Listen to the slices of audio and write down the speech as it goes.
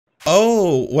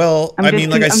Oh, well, I'm I just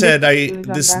mean, like I I'm just said,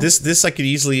 confused on that. this I could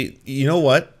easily, you know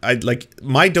what? I'd like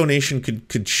my donation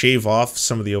could shave off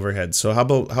some of the overhead. So how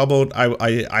about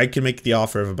I can make the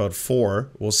offer of about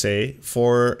four, we'll say,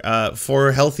 four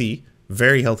healthy,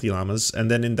 very healthy llamas,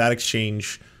 and then in that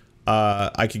exchange,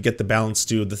 I could get the balance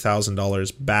due of the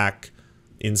 $1,000 back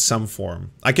in some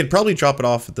form. I could probably drop it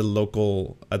off at the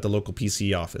local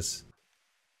PC office.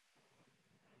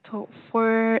 So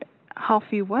for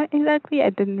healthy what exactly? I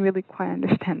didn't really quite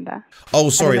understand that. Oh, I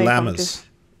don't sorry, know if I'm llamas. just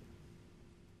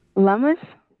llamas.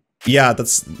 Yeah,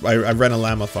 I run a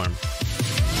llama farm.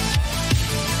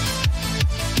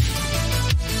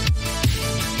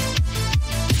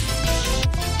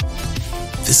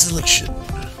 This election,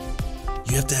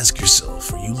 you have to ask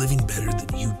yourself, are you living better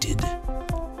than you did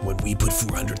when we put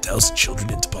 400,000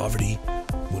 children into poverty?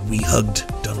 When we hugged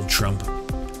Donald Trump?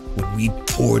 When we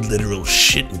poured literal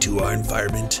shit into our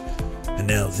environment? And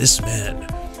now this man,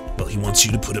 well, he wants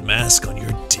you to put a mask on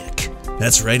your dick.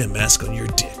 That's right, a mask on your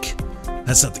dick.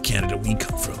 That's not the Canada we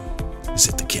come from. Is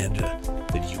it the Canada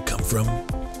that you come from?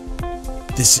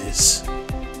 This is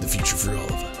the future for all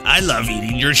of us. I love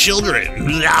eating your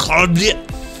children.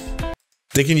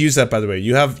 They can use that, by the way.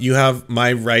 You have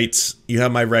my rights. You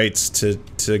have my rights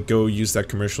to go use that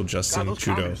commercial, Justin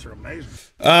Trudeau.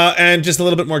 And just a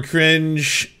little bit more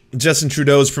cringe. Justin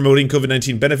Trudeau is promoting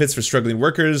COVID-19 benefits for struggling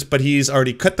workers, but he's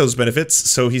already cut those benefits,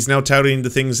 so he's now touting the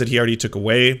things that he already took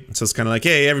away. So it's kind of like,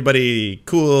 hey, everybody,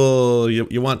 cool,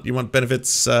 you want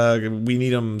benefits, we need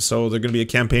them, so they're going to be a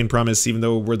campaign promise, even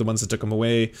though we're the ones that took them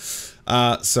away.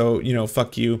 So, you know,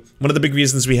 fuck you. One of the big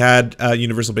reasons we had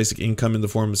universal basic income in the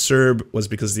form of CERB was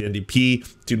because the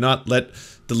NDP do not let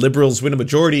the Liberals win a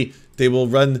majority. They will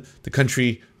run the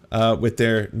country with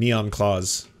their neon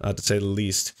claws, to say the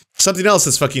least. Something else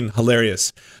that's fucking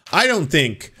hilarious. I don't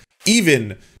think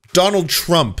even Donald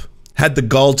Trump had the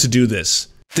gall to do this.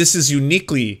 This is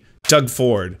uniquely Doug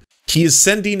Ford. He is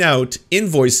sending out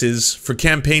invoices for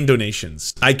campaign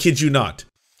donations. I kid you not.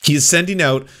 He is sending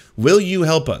out, will you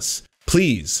help us?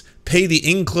 Please pay the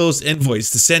enclosed invoice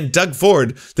to send Doug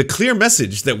Ford the clear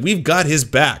message that we've got his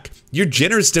back. Your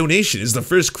generous donation is the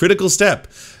first critical step.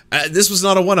 This was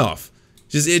not a one-off.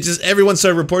 Everyone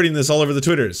started reporting this all over the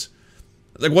Twitters.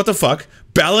 Like, what the fuck?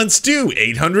 Balance due,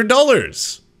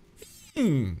 $800.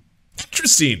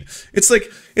 Interesting. It's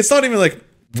like, it's not even like,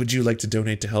 would you like to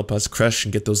donate to help us crush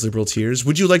and get those liberal tears?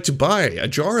 Would you like to buy a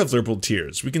jar of liberal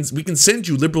tears? We can send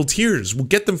you liberal tears. We'll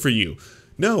get them for you.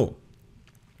 No.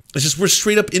 It's just, we're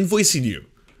straight up invoicing you.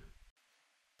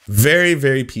 Very,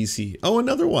 very PC. Oh,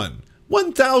 another one.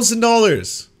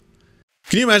 $1,000.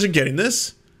 Can you imagine getting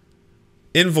this?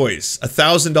 Invoice,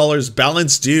 $1,000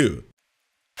 balance due.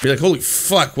 Be like, holy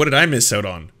fuck, what did I miss out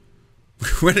on?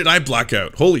 Where did I block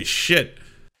out? Holy shit.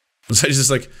 Was I just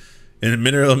like in the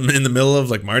middle of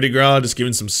like Mardi Gras, just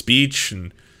giving some speech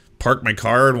and parked my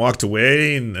car and walked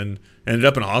away and ended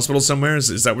up in a hospital somewhere?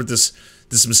 Is that where this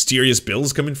mysterious bill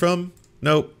is coming from?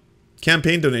 Nope.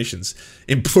 Campaign donations.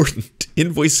 Important.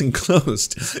 Invoicing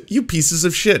closed. You pieces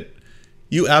of shit.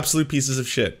 You absolute pieces of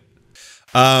shit.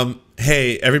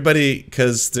 Hey, everybody,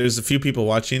 because there's a few people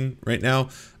watching right now.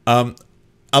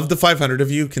 Of the 500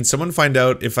 of you, can someone find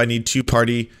out if I need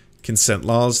two-party consent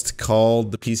laws to call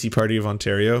the PC Party of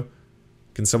Ontario?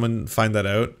 Can someone find that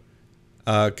out?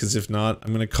 Because if not,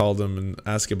 I'm going to call them and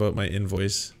ask about my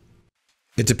invoice.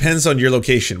 It depends on your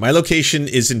location. My location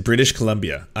is in British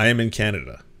Columbia. I am in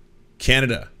Canada.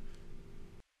 Canada.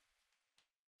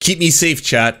 Keep me safe,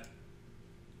 chat.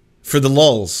 For the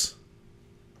lulz.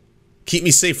 Keep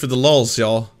me safe for the lulz,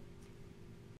 y'all.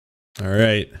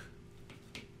 Alright.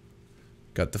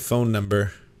 Got the phone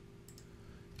number.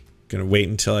 Gonna wait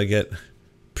until I get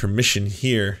permission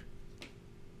here.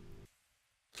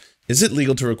 Is it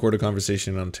legal to record a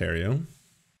conversation in Ontario?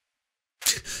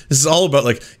 This is all about,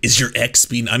 like, is your ex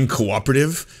being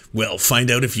uncooperative? Well, find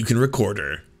out if you can record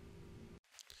her.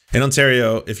 In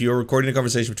Ontario, if you are recording a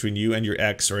conversation between you and your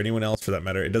ex, or anyone else for that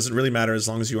matter, it doesn't really matter as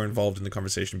long as you are involved in the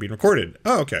conversation being recorded.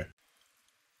 Oh, okay.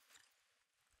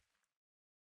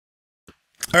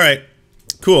 Alright.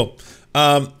 Cool.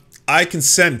 I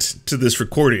consent to this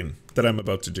recording that I'm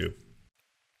about to do.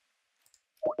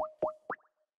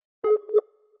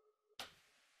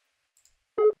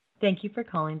 Thank you for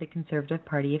calling the Conservative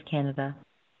Party of Canada.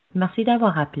 Merci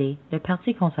d'avoir appelé le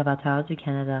Parti conservateur du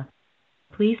Canada.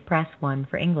 Please press 1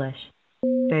 for English.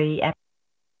 To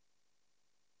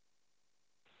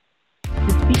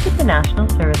speak with the National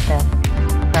Service Desk,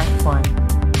 press 1.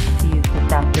 To use the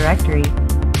staff directory,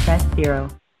 press 0.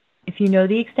 If you know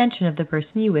the extension of the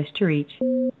person you wish to reach,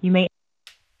 you may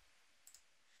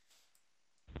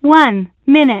 1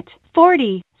 minute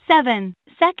 47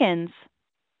 seconds.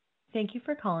 Thank you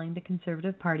for calling the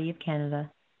Conservative Party of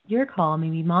Canada. Your call may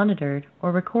be monitored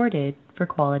or recorded for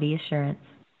quality assurance.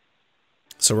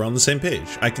 So we're on the same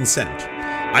page. I consent.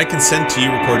 I consent to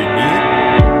you recording me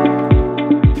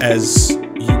as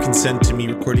you consent to me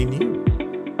recording you.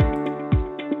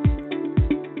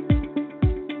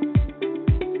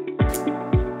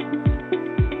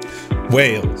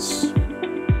 Whales,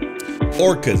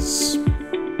 orcas,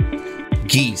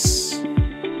 geese,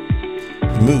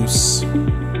 moose,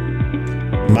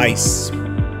 mice,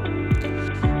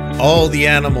 all the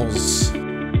animals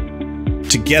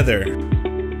together,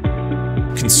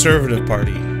 Conservative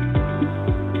Party.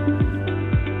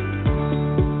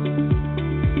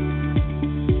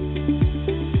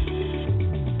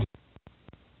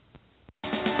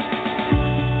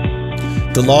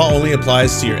 The law only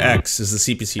applies to your ex, is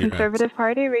the CPC. Conservative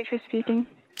Party, Rachel speaking.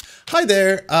 Hi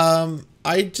there.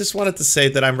 I just wanted to say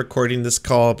that I'm recording this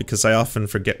call because I often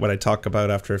forget what I talk about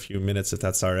after a few minutes, if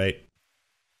that's all right.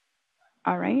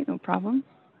 All right, no problem.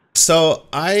 So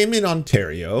I'm in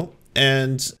Ontario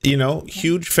and, you know,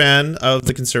 huge fan of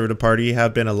the Conservative Party,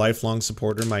 have been a lifelong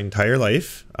supporter my entire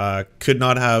life. Could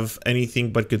not have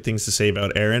anything but good things to say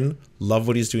about Aaron. Love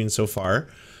what he's doing so far.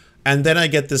 And then I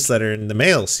get this letter in the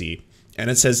mail, see, and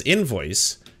it says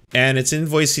invoice, and it's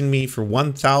invoicing me for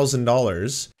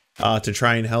 $1,000 to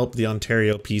try and help the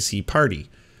Ontario PC Party.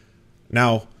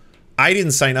 Now, I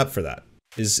didn't sign up for that.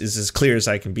 Is as clear as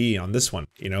I can be on this one,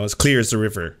 you know, as clear as the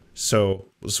river. So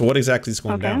what exactly is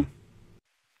going down?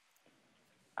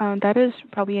 That is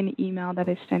probably an email that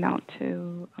is sent out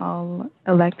to all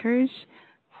electors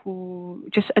who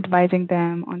just advising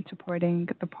them on supporting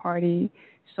the party.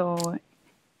 So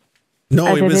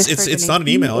no, it's not an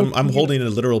email. I'm holding a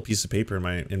literal piece of paper in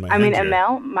my hand. I mean a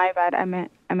mail. My bad. I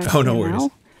meant oh, no worries.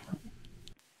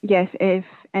 Yes, if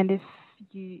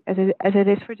you as it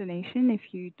is for donation, if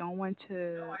you don't want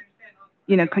to,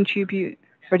 you know, contribute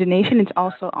for donation, it's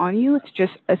also on you. It's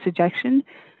just a suggestion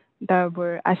that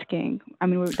we're asking. I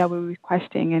mean, that we're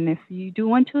requesting, and if you do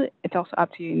want to, it's also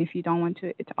up to you. And if you don't want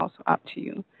to, it's also up to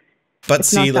you. But it's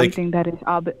see, not something that is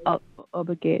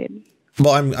obligated.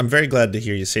 Well, I'm very glad to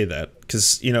hear you say that,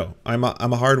 because, you know, I'm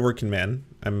a hardworking man.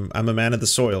 I'm a man of the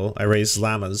soil. I raise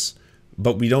llamas,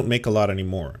 but we don't make a lot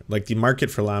anymore. Like, the market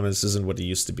for llamas isn't what it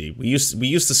used to be. We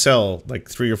used to sell like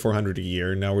 300 or 400 a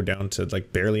year. Now we're down to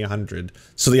like barely 100.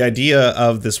 So the idea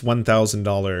of this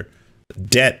 $1,000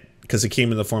 debt, because it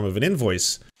came in the form of an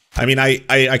invoice. I mean,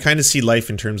 I kind of see life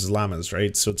in terms of llamas,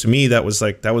 right? So to me, that was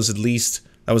at least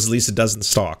a dozen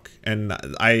stock, and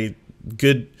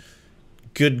good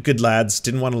lads,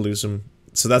 didn't want to lose them.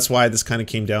 So that's why this kind of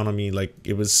came down on me. Like,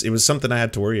 it was something I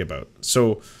had to worry about.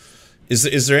 So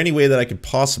is there any way that I could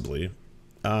possibly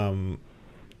have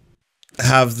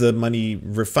the money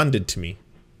refunded to me?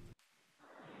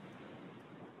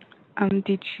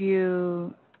 Did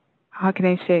you, how can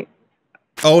I say?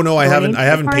 Oh no, I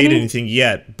haven't paid anything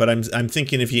yet, but I'm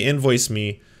thinking if you invoice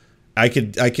me, I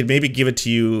could maybe give it to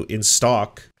you in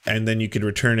stock, and then you could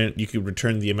return it. You could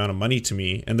return the amount of money to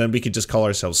me, and then we could just call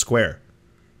ourselves square.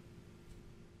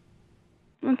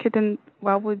 Okay, then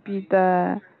what would be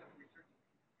the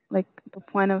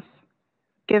point of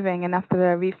giving and after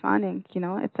the refunding? You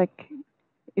know, it's like,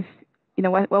 if you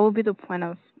know what would be the point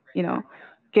of, you know,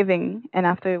 giving and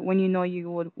after, when you know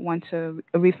you would want to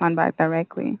refund back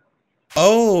directly?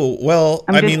 Oh, well,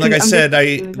 I mean, like I said,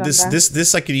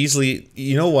 this I could easily,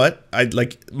 you know what?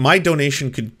 My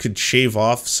donation could shave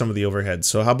off some of the overhead.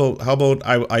 So how about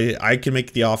I can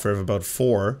make the offer of about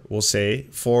 4, we'll say,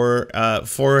 four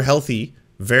healthy,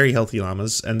 very healthy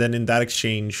llamas, and then in that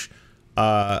exchange,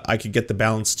 I could get the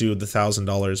balance due of the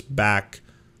 $1,000 back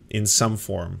in some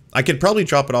form. I could probably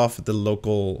drop it off at the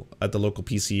local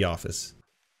PC office.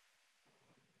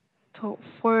 So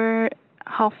for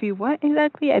healthy what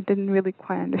exactly? I didn't really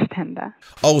quite understand that.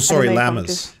 Oh, sorry,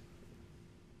 llamas.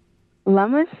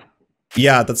 Llamas?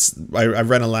 Yeah, I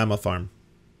run a llama farm.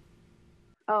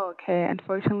 Oh, okay.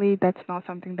 Unfortunately, that's not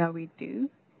something that we do.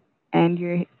 And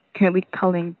you're currently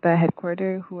calling the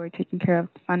headquarters who are taking care of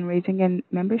fundraising and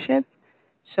membership.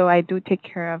 So I do take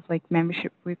care of like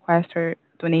membership requests or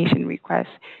donation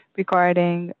requests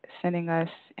regarding sending us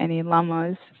any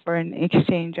llamas for an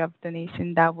exchange of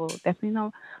donation. That will definitely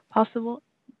not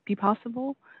be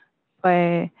possible.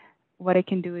 But what I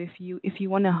can do, if you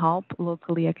want to help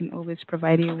locally, I can always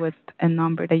provide you with a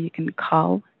number that you can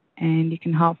call and you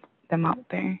can help them out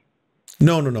there.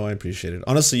 No, I appreciate it.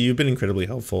 Honestly, you've been incredibly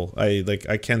helpful. I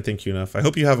can't thank you enough. I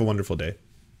hope you have a wonderful day.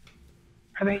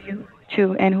 How about you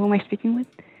too? And who am I speaking with?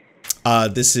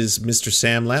 This is Mr.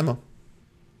 Sam Lama.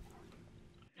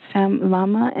 Sam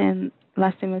Lama, and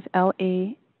last name is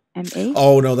Lama. M-A?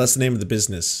 Oh, no, that's the name of the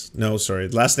business. No, sorry.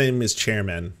 Last name is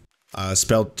Chairman.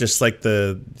 Spelled just like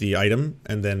the item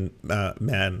and then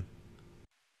man.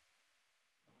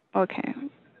 Okay.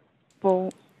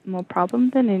 Well, no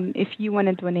problem then. And if you want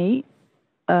to donate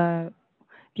the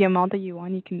amount that you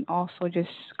want, you can also just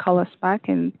call us back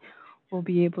and we'll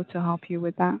be able to help you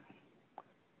with that.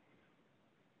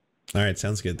 All right,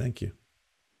 sounds good. Thank you.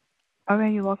 All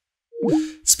right, you're welcome.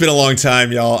 It's been a long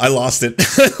time, y'all. I lost it.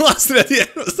 I lost it at the end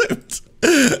of the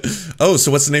Oh,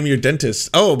 so what's the name of your dentist?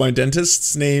 Oh, my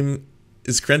dentist's name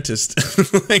is Crentist.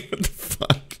 Like, what the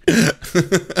fuck?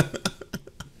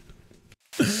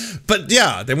 But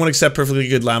yeah, they won't accept perfectly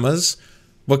good llamas.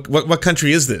 What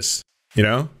country is this? You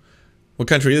know? What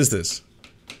country is this?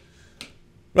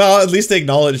 Well, at least they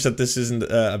acknowledge that this isn't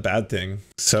a bad thing.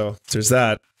 So there's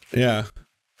that. Yeah.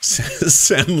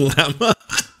 San Llama.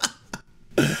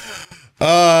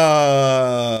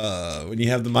 When you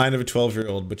have the mind of a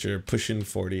 12-year-old, but you're pushing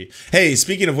 40. Hey,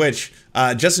 speaking of which,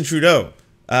 Justin Trudeau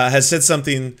has said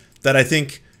something that I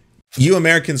think you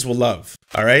Americans will love.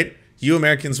 All right? You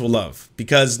Americans will love.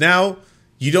 Because now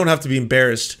you don't have to be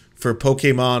embarrassed for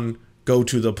Pokemon Go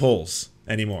to the polls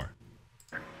anymore.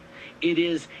 It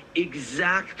is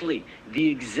exactly the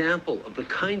example of the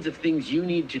kinds of things you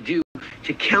need to do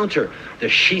to counter the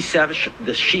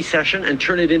she-cession and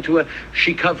turn it into a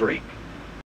she-covery.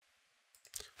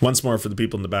 Once more for the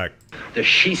people in the back. The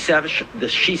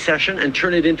she-cession and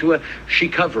turn it into a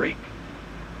she-covery.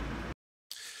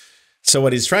 So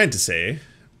what he's trying to say,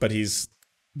 but he's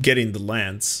getting the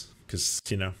lance, because,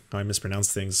 you know, how I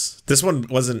mispronounce things. This one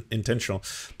wasn't intentional.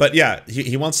 But yeah,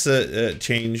 he wants to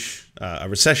change a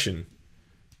recession,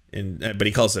 but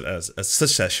he calls it a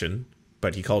secession.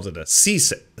 But he called it a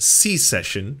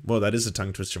C-session. Well, that is a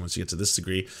tongue twister once you get to this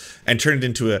degree. And turned it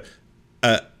into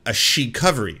a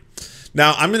she-covery.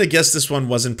 Now, I'm going to guess this one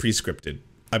wasn't pre-scripted.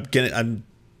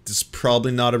 There's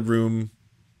probably not a room,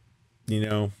 you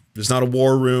know, there's not a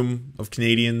war room of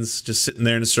Canadians just sitting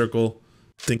there in a circle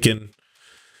thinking,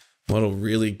 what'll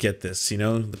really get this, you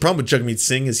know? The problem with Jagmeet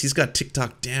Singh is he's got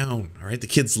TikTok down, all right? The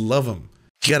kids love him.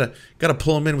 You gotta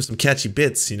pull him in with some catchy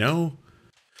bits, you know?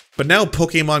 But now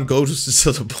Pokemon Go to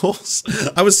the polls.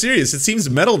 I was serious. It seems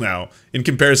metal now in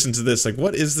comparison to this. Like,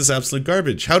 what is this absolute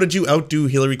garbage? How did you outdo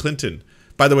Hillary Clinton?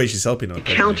 By the way, she's helping on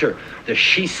counter the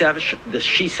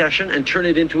she-cession and turn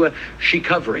it into a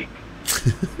she-covery.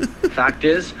 Fact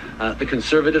is, the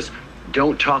conservatives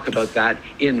don't talk about that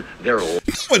in their old.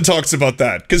 No one talks about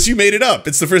that because you made it up.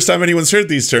 It's the first time anyone's heard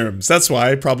these terms. That's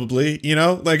why, probably, you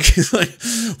know, like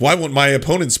why won't my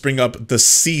opponents bring up the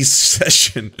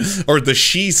C-session or the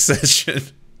she-session?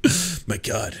 My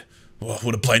God, oh,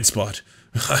 what a blind spot.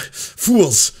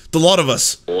 Fools, the lot of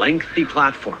us. Lengthy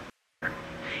platform.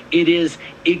 It is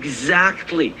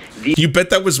exactly the... You bet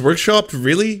that was workshopped?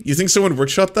 Really? You think someone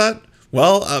workshopped that?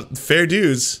 Well, fair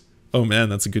dues. Oh man,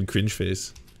 that's a good cringe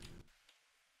face.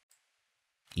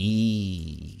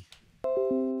 E.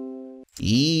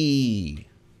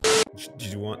 Do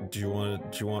you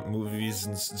want movies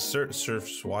and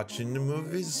Serfs watching the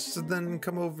movies? So then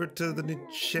come over to the new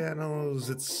channels.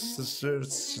 It's the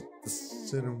Serfs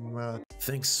Cinema.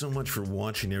 Thanks so much for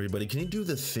watching, everybody. Can you do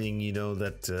the thing, you know,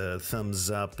 that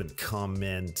thumbs up and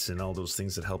comment and all those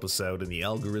things that help us out in the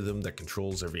algorithm that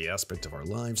controls every aspect of our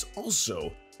lives?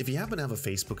 Also, if you happen to have a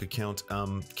Facebook account,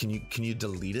 can you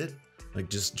delete it? Like,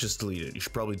 just delete it. You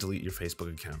should probably delete your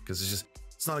Facebook account because it's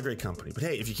not a great company. But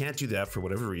hey, if you can't do that for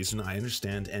whatever reason, I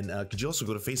understand. And could you also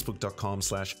go to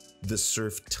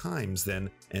facebook.com/thesurftimes then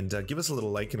and give us a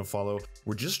little like and a follow.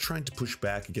 We're just trying to push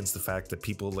back against the fact that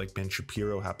people like Ben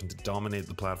Shapiro happen to dominate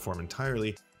the platform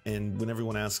entirely. And when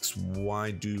everyone asks, why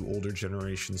do older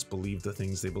generations believe the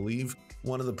things they believe?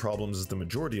 One of the problems is the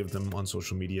majority of them on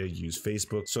social media use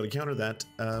Facebook. So to counter that,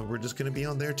 we're just going to be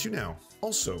on there too now.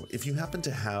 Also, if you happen to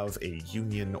have a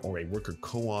union or a worker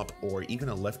co-op or even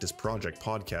a leftist project,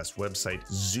 podcast, website,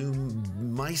 Zoom,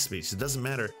 MySpace, it doesn't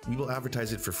matter. We will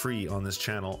advertise it for free on this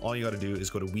channel. All you got to do is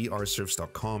go to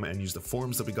weareserfs.com and use the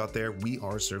forms that we got there,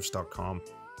 weareserfs.com.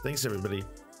 Thanks, everybody.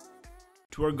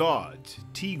 To our gods,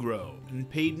 Tigro and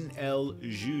Payden El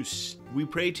Jus, we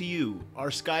pray to you, our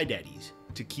sky daddies,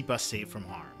 to keep us safe from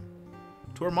harm.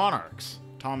 To our monarchs,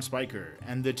 Tom Spiker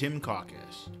and the Tim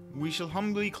Caucus, we shall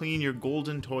humbly clean your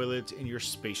golden toilets in your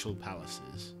spatial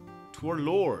palaces. To our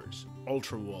lords,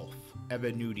 Ultra Wolf,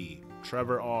 Evan Nudie,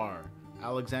 Trevor R.,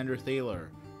 Alexander Thaler,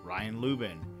 Ryan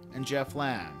Lubin, and Jeff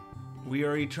Lamb, we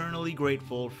are eternally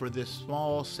grateful for this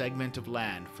small segment of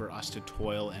land for us to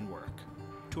toil and work.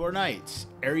 To our knights,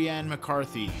 Ariane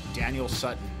McCarthy, Daniel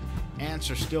Sutton, Ants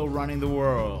Are Still Running the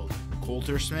World,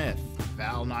 Coulter Smith,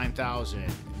 Val 9000,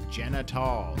 Jenna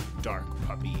Tall, Dark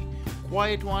Puppy,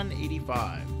 Quiet One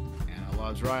 85, Anna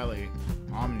Loves Riley,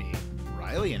 Omni,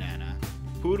 Riley and Anna,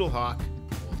 Poodlehawk,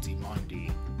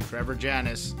 Multimondi, Trevor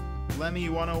Janis, Lemmy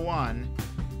 101,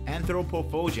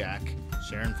 Anthropophojack,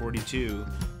 Saren 42,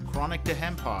 Chronic to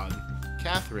Hemphog,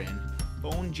 Catherine,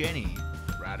 Bone Jenny,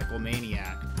 Radical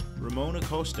Maniac, Ramona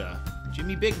Costa,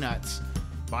 Jimmy Bignuts,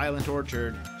 Violent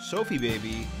Orchard, Sophie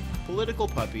Baby, Political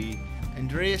Puppy,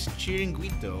 Andreas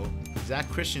Chiringuito, Zach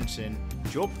Christensen,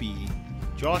 Jopi,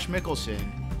 Josh Mickelson,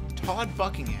 Todd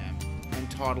Buckingham,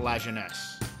 and Todd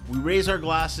Lajeunesse. We raise our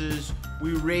glasses,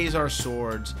 we raise our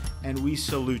swords, and we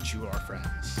salute you, our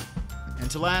friends. And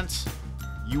to Lance,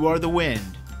 you are the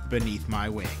wind beneath my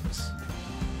wings.